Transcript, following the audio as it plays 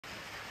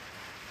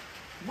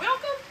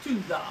Welcome to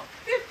the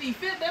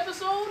 55th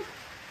episode.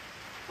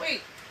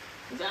 Wait,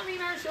 does that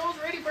mean our show's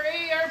ready for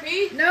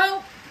AARP? No.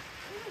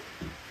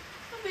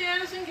 Of the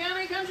Addison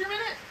County Country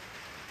Minute.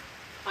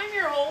 I'm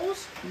your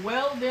host,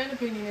 Well Dan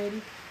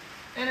Opinionated,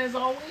 and as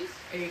always,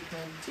 a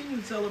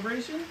continued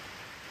celebration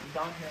of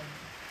Don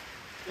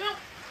Harron. Well,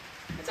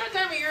 it's that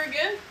time of year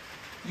again.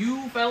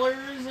 You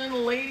fellers and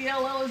lady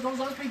LLs knows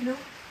what I'm speaking of.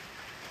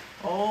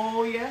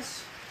 Oh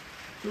yes,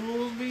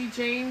 tools be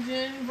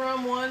changing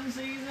from one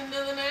season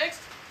to the next.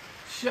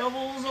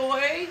 Shovels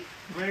away,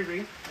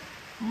 maybe.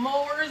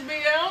 Mowers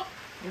be out,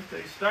 if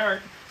they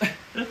start.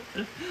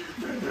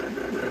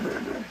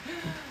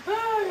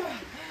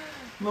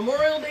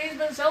 Memorial Day's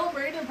been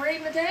celebrated and parade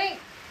in the tank.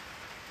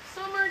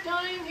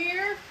 Summertime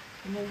here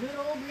in the good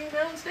old Green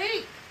Mountain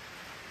State.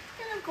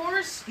 And of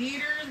course,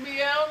 skeeters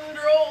be out in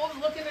droves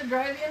looking to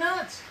drive you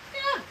nuts.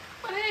 Yeah,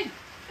 but hey,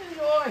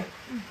 enjoy.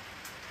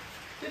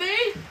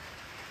 Today,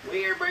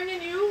 we are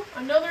bringing you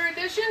another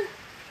edition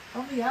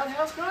of the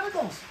Outhouse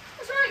Chronicles.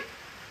 That's right.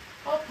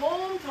 A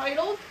poem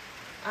titled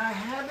A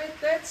Habit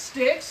That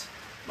Sticks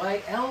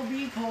by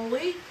L.B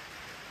Coley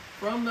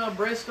from the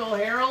Bristol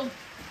Herald,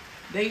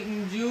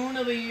 dating June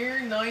of the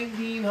year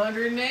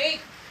 1908.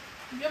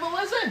 Give a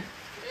listen.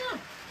 Yeah.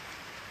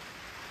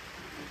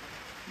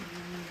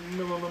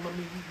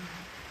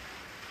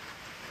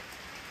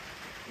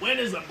 When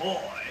as a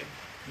boy,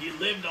 he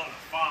lived on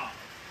a farm.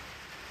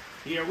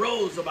 He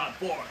arose about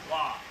 4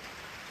 o'clock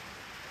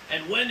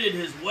and wended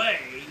his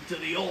way to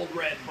the old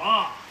red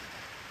barn,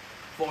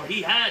 for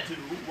he had to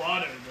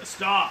water the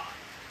stock.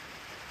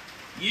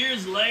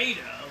 Years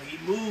later, he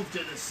moved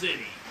to the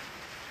city,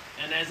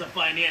 and as a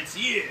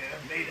financier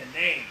made a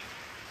name.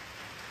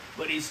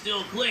 But he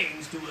still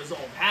clings to his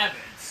old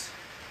habits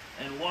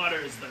and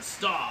waters the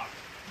stock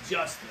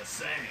just the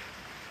same.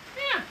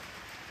 Yeah.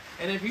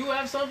 And if you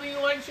have something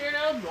you'd like to share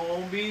now,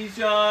 don't be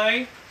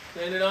shy.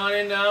 Send it on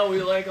in now.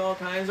 We like all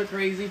kinds of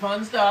crazy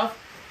fun stuff.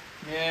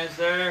 Yes,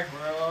 sir.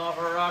 We're a little off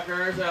our rocker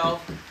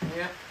ourselves.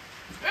 Yeah.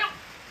 Well,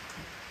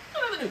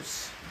 another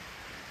news.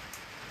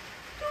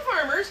 2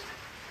 farmers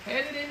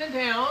headed into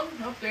town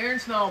up there in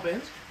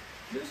Snowbins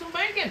to do some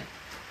banking.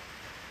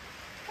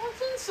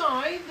 Once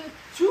inside, the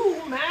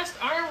 2 masked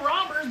armed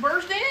robbers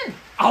burst in.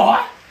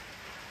 Oh!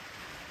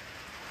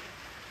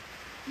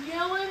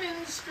 Yelling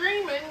and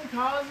screaming,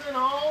 causing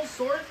all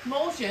sorts of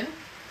commotion.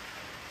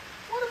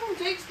 One of them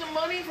takes the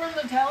money from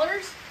the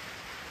tellers,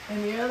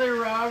 and the other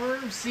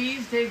robber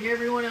sees take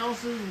everyone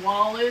else's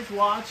wallets,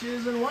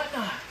 watches, and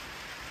whatnot.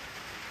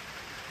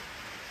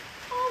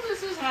 While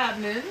this is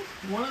happening,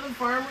 one of the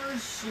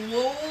farmers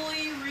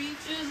slowly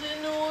reaches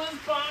into his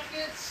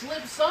pocket,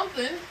 slips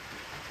something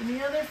in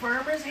the other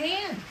farmer's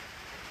hand.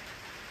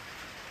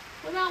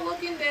 Without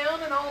looking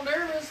down and all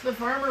nervous, the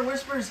farmer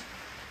whispers,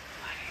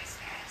 "What is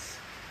this?"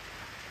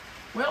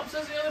 "Well,"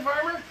 says the other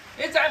farmer,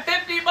 "it's that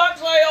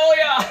 $50 I owe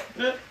ya."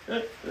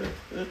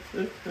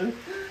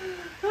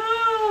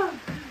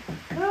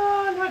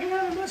 I'm not gonna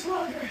have it much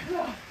longer.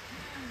 No.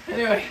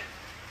 Anyway,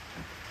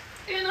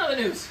 in other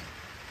news.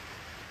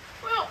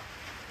 Well,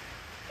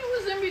 it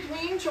was in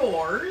between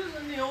chores,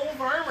 and the old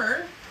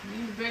farmer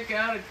needed to pick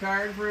out a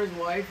card for his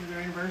wife for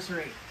their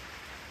anniversary.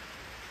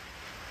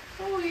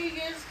 So he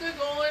gets to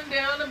going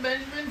down to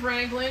Benjamin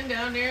Franklin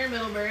down there in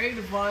Middlebury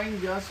to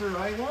find just the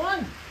right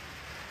one.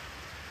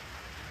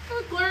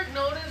 The clerk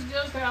noticed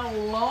just how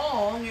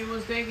long it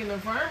was taking the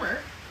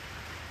farmer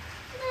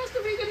and asked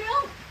if he could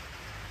help.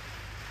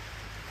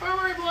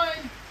 Farmer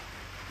replied,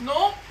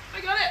 "Nope,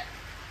 I got it."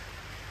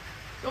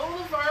 So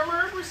the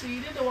farmer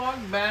proceeded to walk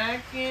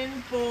back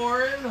and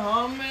forth,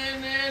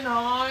 humming and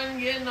hawing,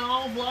 getting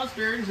all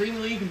flustered and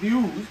seemingly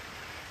confused,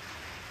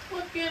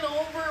 looking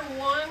over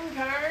one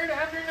card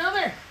after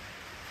another.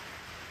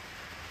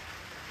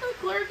 The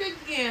clerk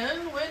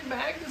again went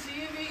back to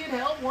see if he could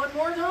help one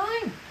more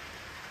time.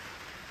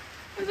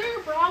 "Is there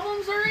a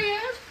problem, sir?" he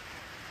asked.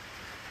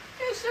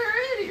 "Yes,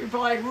 there is," he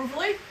replied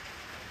ruefully.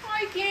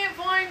 "I can't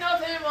find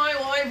nothing my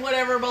wife would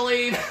ever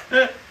believe."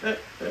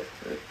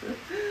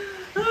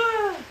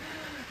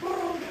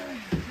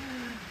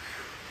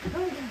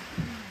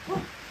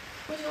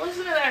 Would you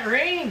listen to that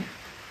rain?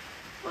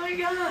 My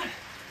God.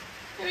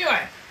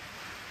 Anyway,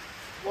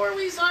 before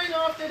we sign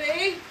off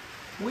today,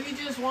 we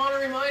just want to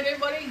remind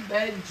everybody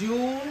that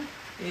June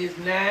is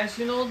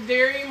National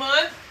Dairy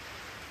Month.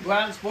 Go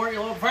out and support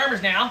your local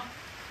farmers now.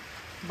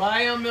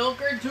 Buy a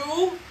milk or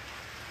 2.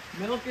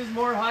 Milk is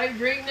more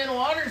hydrating than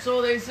water,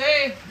 so they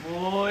say.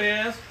 Oh,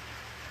 yes.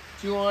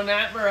 Chew on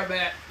that for a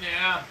bit.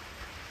 Yeah.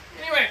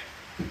 Anyway,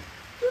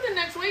 tune in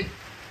next week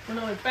for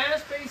another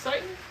fast-paced,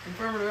 exciting,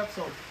 informative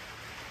episode.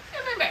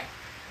 And remember,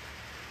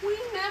 we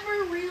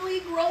never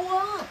really grow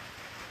up.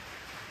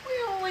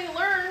 We only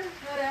learn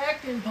how to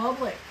act in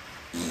public.